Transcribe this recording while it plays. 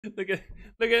Look at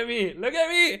me. Look at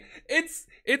me. It's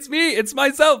me. It's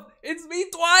myself. It's me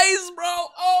twice, bro.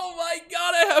 Oh my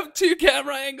god, I have 2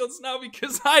 camera angles now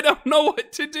because I don't know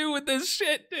what to do with this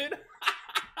shit, dude.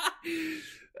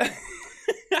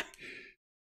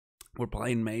 We're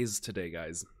playing Maize today,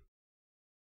 guys.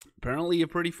 Apparently a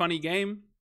pretty funny game.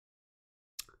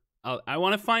 I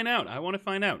want to find out. I want to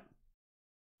find out.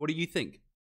 What do you think?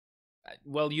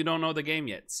 Well, you don't know the game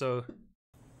yet, so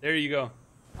there you go.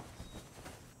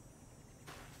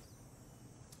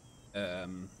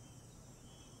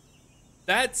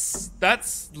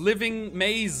 That's living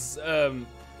mazes.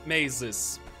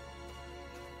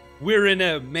 We're in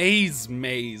a maze,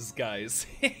 guys.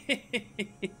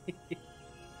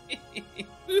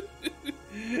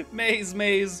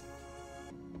 Maze.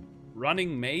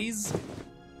 Running maze?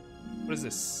 What is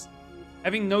this?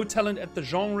 Having no talent at the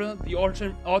genre, the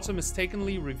author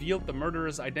mistakenly revealed the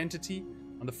murderer's identity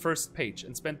on the first page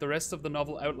and spent the rest of the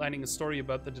novel outlining a story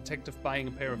about the detective buying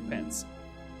a pair of pants.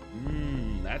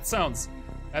 That sounds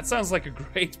like a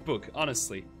great book,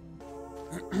 honestly.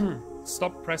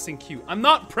 Stop pressing Q. I'm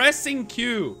not pressing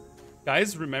Q!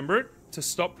 Guys, remember to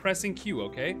stop pressing Q,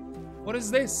 okay? What is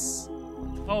this?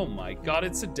 Oh my god,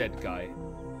 it's a dead guy.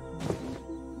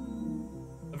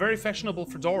 A very fashionable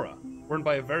fedora, worn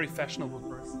by a very fashionable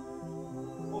person.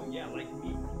 Oh yeah, like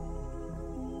me.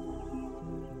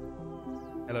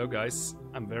 Hello guys,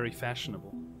 I'm very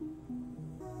fashionable.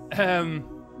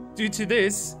 Due to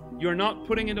this, you're not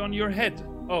putting it on your head.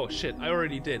 Oh shit, I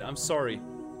already did, I'm sorry.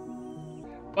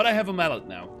 But I have a mallet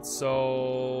now,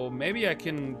 so maybe I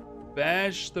can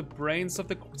bash the brains of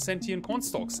the sentient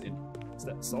cornstalks in. Is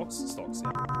that stalks? Stalks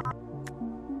in.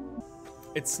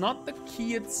 It's not the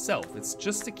key itself, it's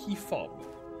just a key fob.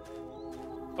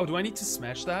 Oh, do I need to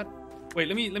smash that? Wait,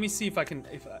 let me see if I can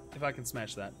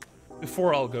smash that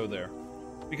before I'll go there.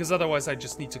 Because otherwise I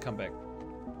just need to come back.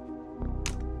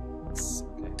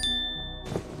 Okay.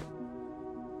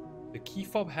 The key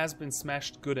fob has been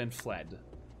smashed good and fled.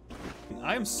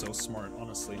 I am so smart,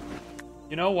 honestly.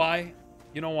 You know why?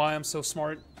 You know why I'm so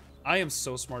smart? I am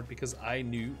so smart because I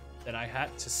knew that I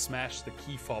had to smash the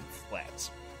key fob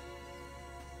flat.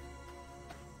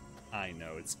 I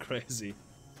know, it's crazy.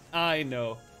 I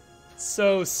know.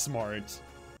 So smart.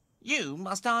 You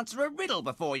must answer a riddle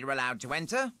before you're allowed to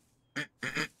enter.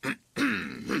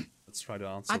 Let's try to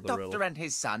answer the riddle. A doctor and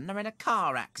his son are in a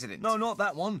car accident. No, not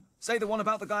that one. Say the one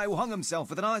about the guy who hung himself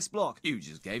with an ice block. You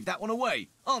just gave that one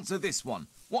away. Answer this one.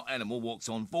 What animal walks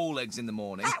on 4 legs in the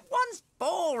morning? That one's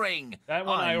boring. That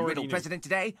one I already riddle knew. president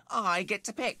today. I get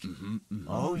to pick.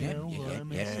 Oh, yeah,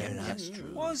 that's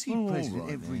true. Was he president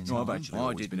every time?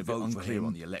 I didn't vote for him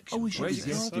on the election.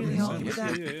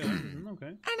 Okay.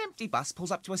 An empty bus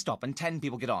pulls up to a stop and 10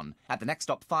 people get on. At the next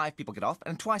stop, 5 people get off,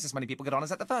 and twice as many people get on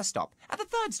as at the first stop. At the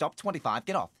third stop, 25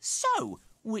 get off. So,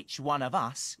 which one of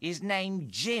us is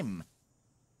named Jim?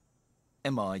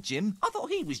 Am I Jim? I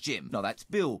thought he was Jim. No, that's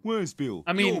Bill. Where's Bill?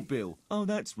 I mean, You're Bill. Oh,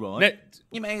 that's right.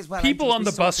 You may as well. People on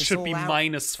the bus sort should this be all out.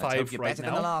 -5 Let's hope you're right better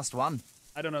than the now. last one.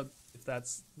 I don't know if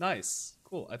that's nice.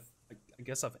 Cool. I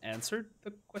guess I've answered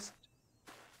the question.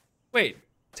 Wait,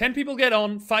 10 people get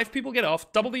on, 5 people get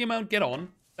off, double the amount get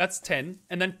on. That's 10,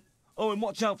 and then Oh, and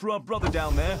watch out for our brother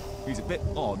down there. He's a bit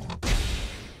odd.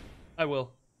 I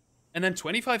will. And then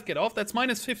 25 get off. That's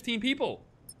 -15 people.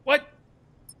 What?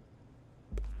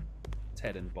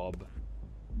 Ted and Bob.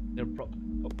 They're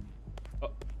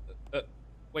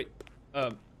wait.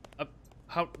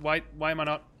 How? Why am I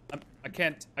not? I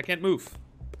can't move.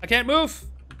 I can't move.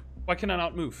 Why can I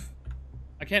not move?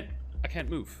 I can't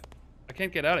move. I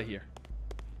can't get out of here.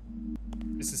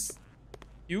 This is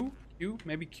Q.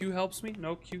 Maybe Q helps me.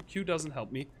 No, Q doesn't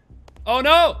help me. Oh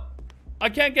no! I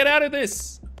can't get out of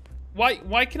this.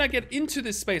 Why can I get into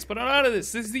this space but not out of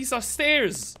this? These are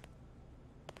stairs.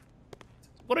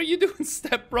 What are you doing,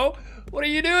 Step Bro? What are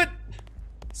you doing?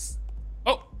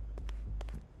 Oh.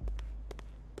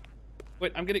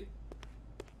 Wait, I'm getting.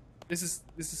 This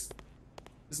is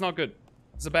not good.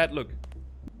 It's a bad look.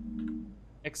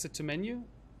 Exit to menu?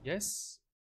 Yes.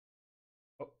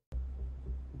 Oh.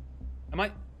 Am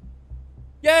I?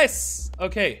 Yes!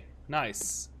 Okay,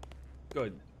 nice.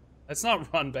 Good. Let's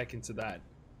not run back into that.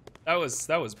 That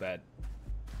was bad.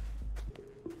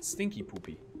 Stinky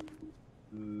poopy.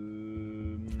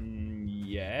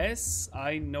 Yes,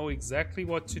 I know exactly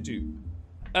what to do.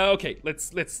 Okay,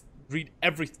 let's read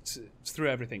through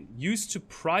everything. Used to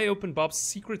pry open Bob's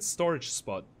secret storage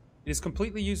spot. It is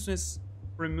completely useless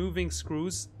for removing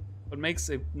screws, but makes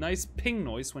a nice ping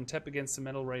noise when tapped against the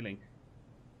metal railing.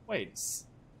 Wait.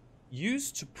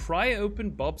 Used to pry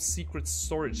open Bob's secret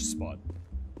storage spot.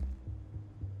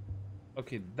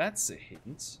 Okay, that's a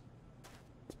hint.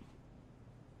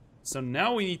 So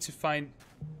now we need to find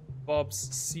Bob's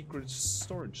secret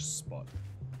storage spot.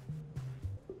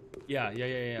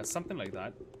 Yeah. Something like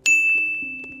that.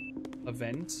 A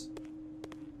vent.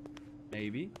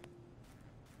 Maybe.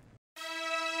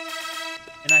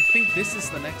 And I think this is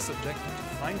the next objective,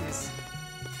 to find his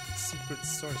secret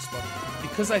storage spot.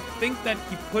 Because I think that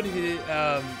he put it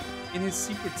in his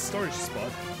secret storage spot,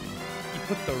 he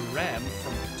put the RAM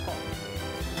from the top.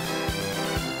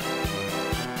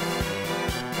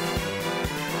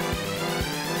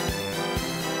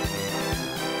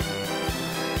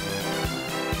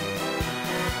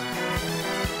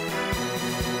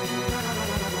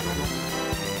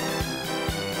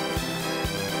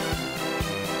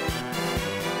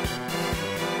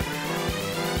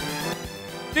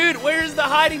 Dude, where's the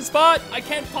hiding spot? I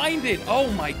can't find it.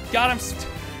 Oh my god,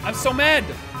 I'm so mad.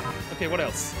 Okay, what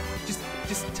else?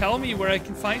 Just tell me where I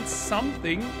can find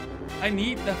something. I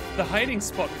need the hiding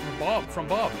spot from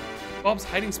Bob. Bob's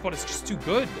hiding spot is just too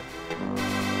good.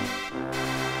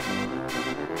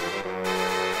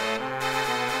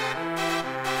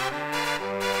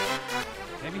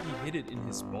 Maybe he hid it in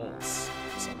his balls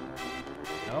or something.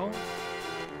 No?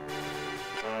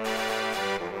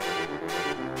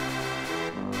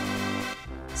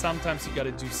 Sometimes you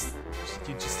gotta do,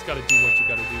 you just gotta do what you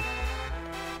gotta do.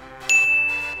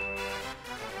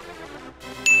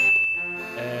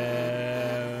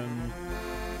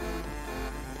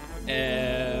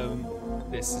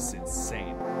 This is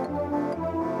insane.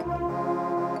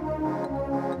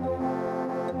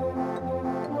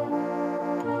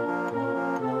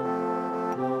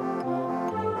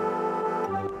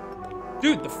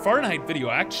 Dude, the Fahrenheit video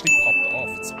actually popped off.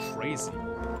 It's crazy.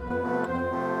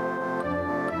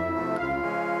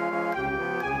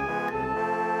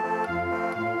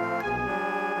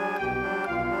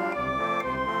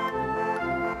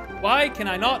 Why can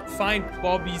I not find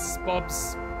Bob's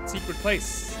secret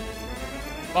place?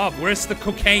 Bob, where's the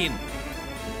cocaine?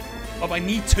 Bob, I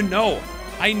need to know.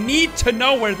 I need to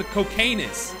know where the cocaine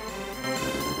is.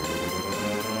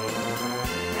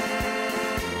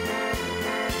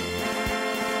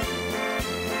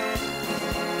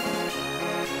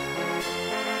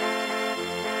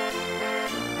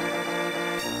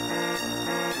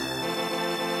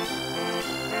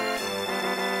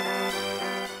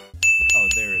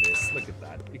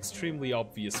 Extremely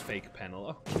obvious fake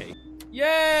panel. Okay.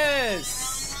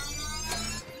 Yes!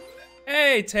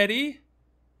 Hey, Teddy.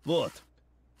 What?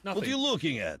 Nothing. What are you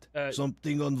looking at?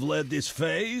 Something on Vladdy's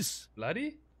face?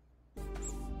 Vladdy?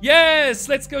 Yes!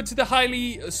 Let's go to the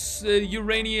highly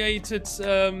uraniated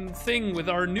thing with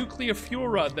our nuclear fuel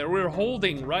rod that we're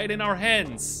holding right in our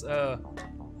hands.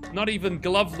 Not even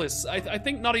gloveless. I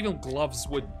think not even gloves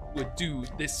would do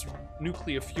this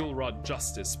nuclear fuel rod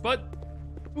justice, but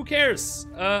who cares?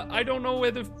 I don't know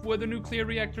where the nuclear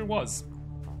reactor was.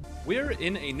 We're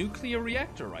in a nuclear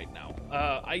reactor right now.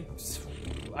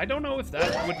 I don't know if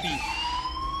that would be...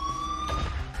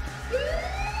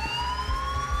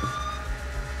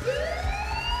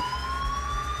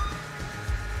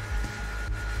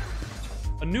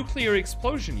 A nuclear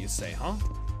explosion, you say, huh?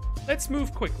 Let's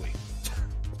move quickly.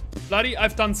 Bloody,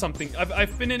 I've done something.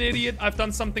 I've been an idiot. I've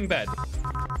done something bad.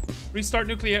 Restart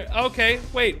nuclear. Okay,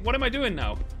 wait, what am I doing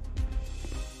now?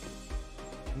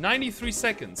 93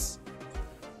 seconds.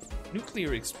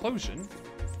 Nuclear explosion?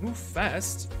 Move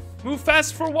fast? Move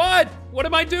fast for what? What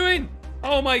am I doing?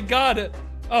 Oh my god.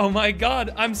 Oh my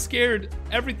god, I'm scared.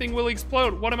 Everything will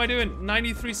explode. What am I doing?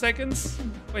 93 seconds?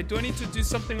 Wait, do I need to do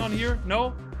something on here?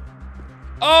 No?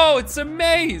 Oh, it's a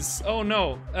maze! Oh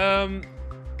no.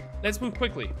 Let's move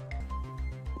quickly.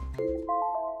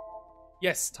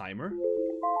 Yes, timer.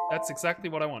 That's exactly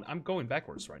what I want. I'm going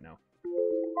backwards right now.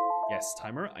 Yes,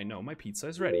 timer, I know my pizza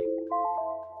is ready.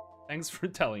 Thanks for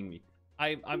telling me.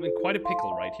 I'm in quite a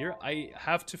pickle right here. I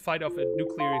have to fight off a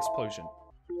nuclear explosion.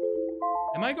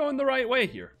 Am I going the right way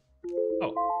here?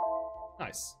 Oh,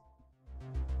 nice.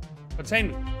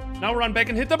 Containment. Now run back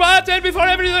and hit the button before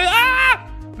everything. Ah!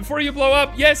 Before you blow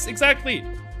up. Yes, exactly.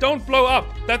 Don't blow up.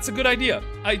 That's a good idea.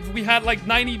 We had like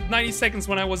 90 seconds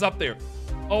when I was up there.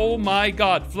 Oh my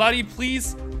god. Vladdy,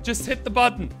 please just hit the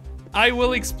button. I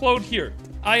will explode here.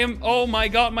 Oh my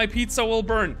god, my pizza will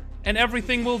burn. And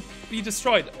everything will be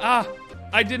destroyed. Ah,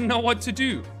 I didn't know what to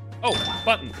do. Oh,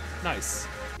 button. Nice.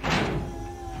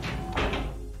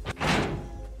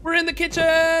 We're in the kitchen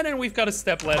and we've got a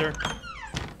stepladder.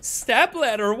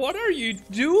 Stepladder, what are you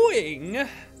doing?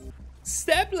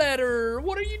 Stepladder,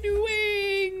 what are you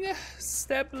doing?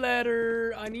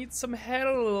 Stepladder, I need some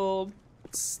help.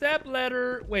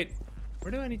 Stepladder, wait,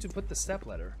 where do I need to put the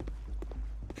stepladder?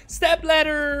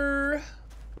 Stepladder!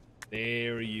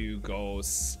 There you go,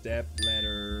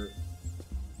 stepladder.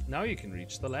 Now you can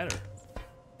reach the ladder.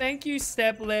 Thank you,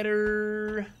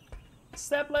 stepladder.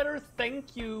 Stepladder,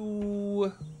 thank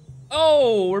you.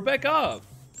 Oh, we're back up.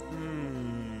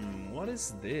 What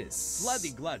is this? Bloody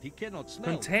glad he cannot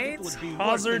smell. Contains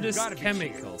hazardous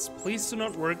chemicals. Please do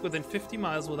not work within 50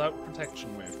 miles without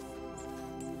protection wear.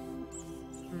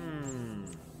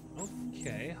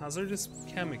 Okay, hazardous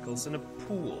chemicals in a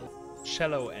pool.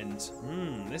 Shallow end.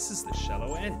 This is the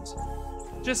shallow end.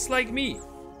 Just like me.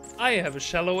 I have a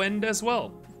shallow end as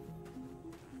well.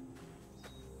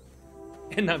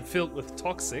 And I'm filled with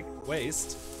toxic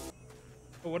waste.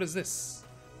 Oh, what is this?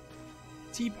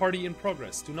 Tea party in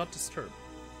progress. Do not disturb.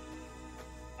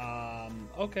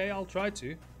 Okay, I'll try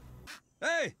to.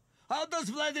 Hey, how does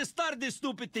Vladdy start this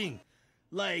stupid thing?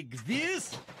 Like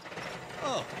this?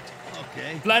 Oh,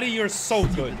 okay. Vladdy, you're so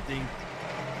good. Thing.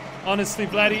 Honestly,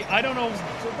 Vladdy, I don't know.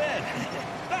 So bad.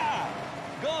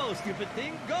 Go, stupid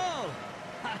thing, go!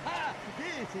 Haha,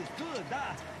 this is good.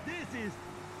 This is.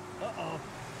 Uh-oh.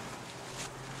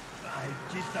 I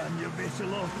cheat on you,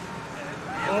 Vishalo.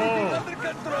 Oh. Under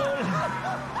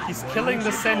control. He's killing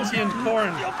the sentient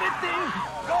corn. Stupid thing!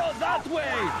 Go that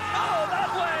way! Oh,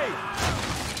 that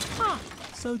way!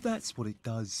 So that's what it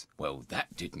does. Well,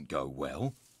 that didn't go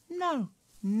well. No,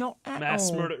 not at Mass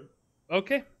all. murder.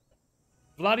 Okay.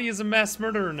 Vladdy is a mass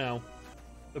murderer now.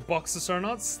 The boxes are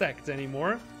not stacked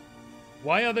anymore.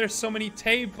 Why are there so many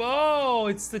tape? Oh,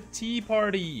 it's the tea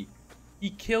party.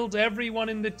 He killed everyone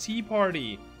in the tea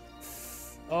party.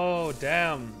 Oh,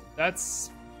 damn. That's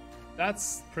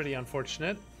pretty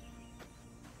unfortunate.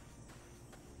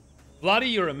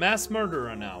 Vladdy, you're a mass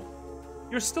murderer now.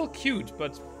 You're still cute,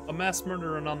 but a mass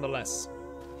murderer nonetheless.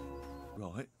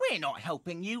 Right. We're not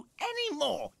helping you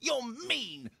anymore. You're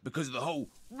mean. Because of the whole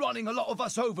running a lot of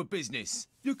us over business.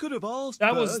 You could have asked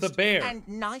That first. was the bear. And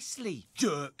nicely.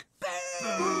 Jerk.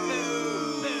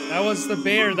 That was the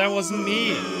bear. That wasn't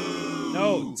me.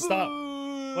 No, stop.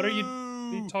 What are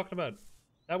you talking about?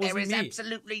 That wasn't There is me.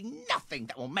 absolutely nothing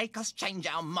that will make us change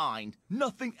our mind.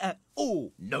 Nothing at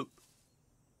all. Nope.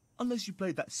 Unless you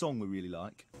played that song we really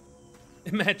like.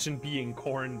 Imagine being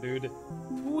corn, dude.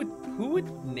 Who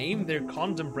would name their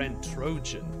condom brand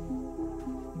Trojan?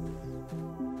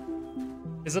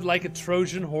 Is it like a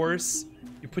Trojan horse?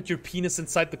 You put your penis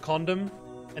inside the condom,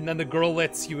 and then the girl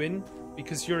lets you in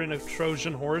because you're in a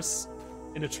Trojan horse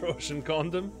in a Trojan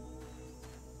condom?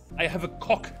 I have a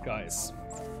cock, guys.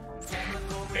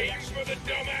 Aim for the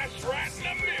dumbass right in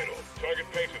the middle. Target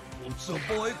painted. So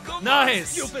boy, come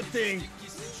Nice. on, stupid thing.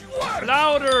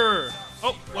 Louder!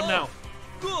 Oh, what now?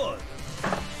 Good.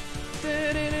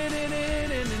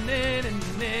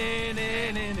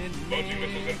 Multi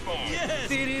missiles in fire. Yes.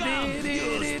 Come,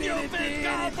 you stupid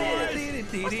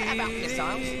cowboys. What's that about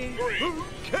missiles? Who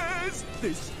cares?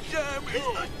 This jam is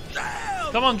a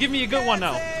jam! Come on, give me a good one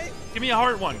now. Give me a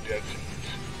hard one. Dead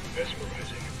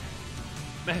mesmerizing.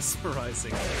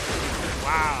 Mesmerizing.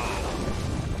 Wow.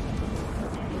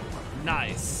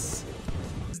 Nice.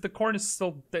 The corn is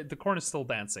still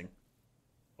dancing.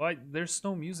 Why? There's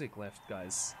no music left,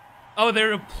 guys. Oh,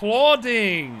 they're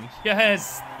applauding.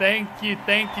 Yes. Thank you.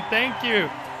 Thank you. Thank you.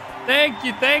 Thank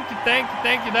you. Thank you. Thank you.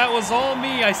 Thank you. That was all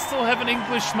me. I still have an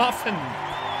English muffin.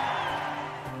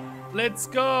 Let's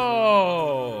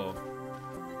go.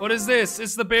 What is this?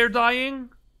 Is the bear dying?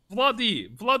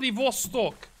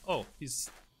 Vladivostok. Oh,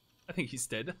 I think he's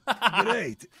dead.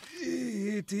 Great.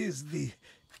 It is the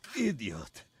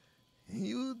idiot.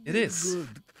 You It did is.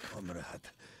 good, comrade.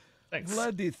 Thanks.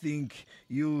 Vladdy think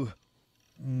you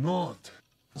not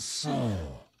so.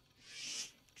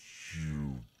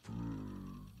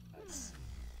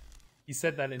 He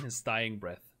said that in his dying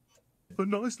breath. A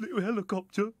nice little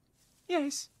helicopter.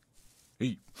 Yes.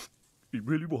 He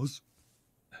really was.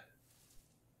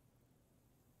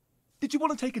 Did you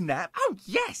want to take a nap? Oh,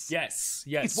 yes. Yes,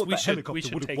 It's what we that should helicopter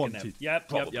would have take a nap. wanted. Yep,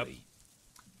 Probably. yep.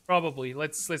 Probably.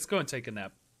 Let's go and take a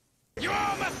nap. You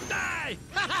all must die!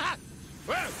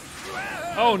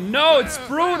 Oh no, it's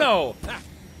Bruno!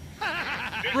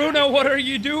 Bruno, what are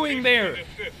you doing there?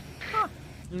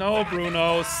 No,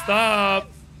 Bruno, stop.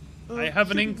 I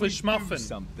have an Shouldn't English we do muffin.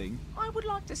 Something. I would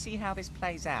like to see how this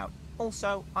plays out.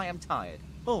 Also, I am tired.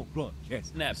 Oh, right,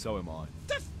 yes. Nap. So am I.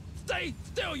 Just stay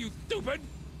still, you stupid!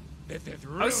 This is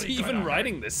really How's he even gonna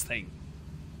writing hurt. this thing?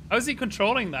 How's he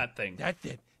controlling that thing? That's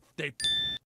it. They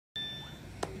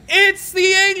It's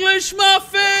the English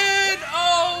muffin!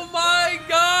 Oh my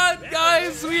god,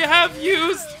 guys, we have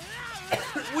used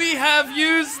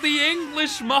the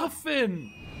English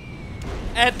muffin!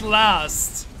 At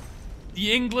last.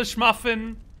 The English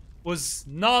muffin was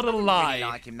not a I lie. really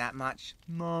like him that much.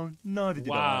 No, neither did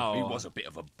Wow. I. He was a bit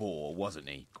of a bore, wasn't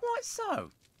he? Quite so.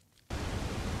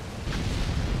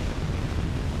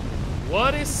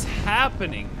 What is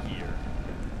happening here?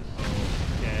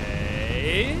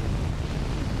 Okay.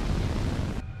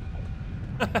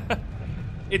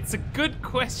 It's a good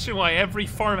question why every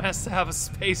farm has to have a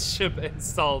spaceship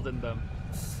installed in them.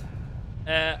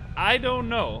 I don't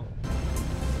know.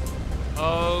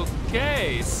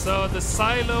 Okay, so the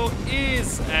silo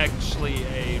is actually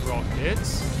a rocket.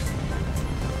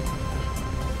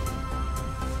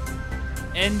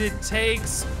 And it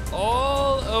takes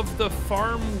all of the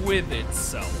farm with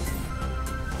itself.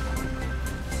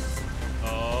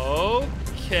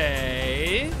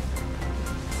 Okay.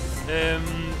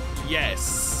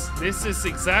 Yes. This is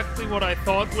exactly what I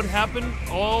thought would happen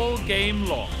all game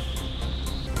long.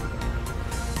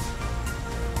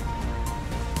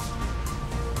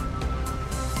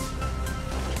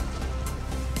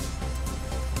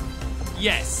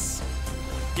 Yes.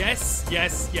 Yes,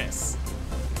 yes, yes.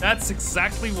 That's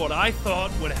exactly what I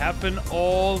thought would happen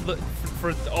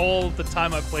for all the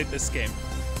time I played this game.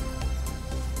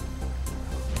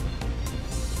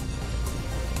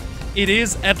 It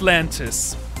is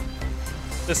Atlantis.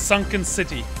 The sunken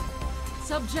city.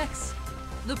 Subjects,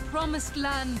 the promised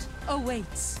land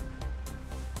awaits.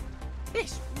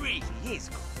 This really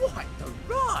is quite the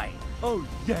ride. Oh,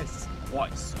 yes,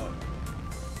 quite so.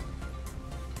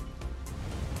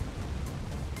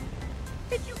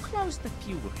 Did you close the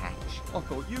fuel hatch? I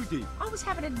thought you did. I was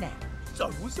having a nap.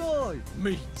 So was I.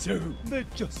 Me too. They're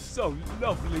just so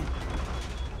lovely.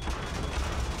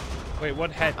 Wait,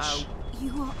 what hatch? Oh,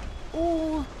 You are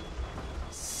all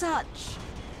such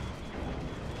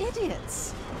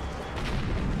idiots.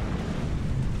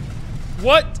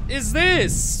 What is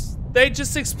this? They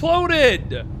just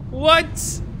exploded.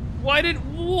 What?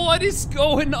 What is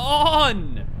going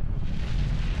on?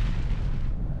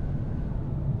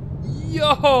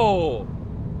 Yo!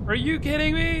 Are you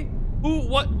kidding me?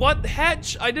 What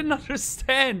hatch? I didn't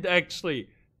understand, actually.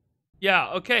 Yeah,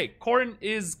 okay, corn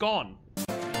is gone.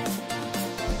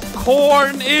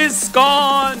 Corn is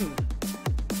gone!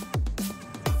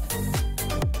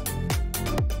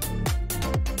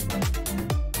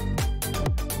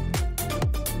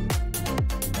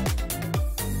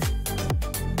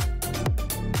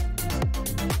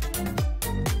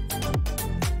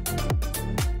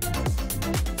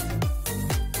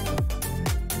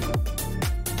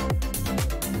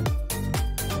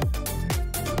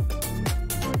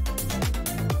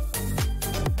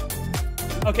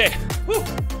 Okay, whew.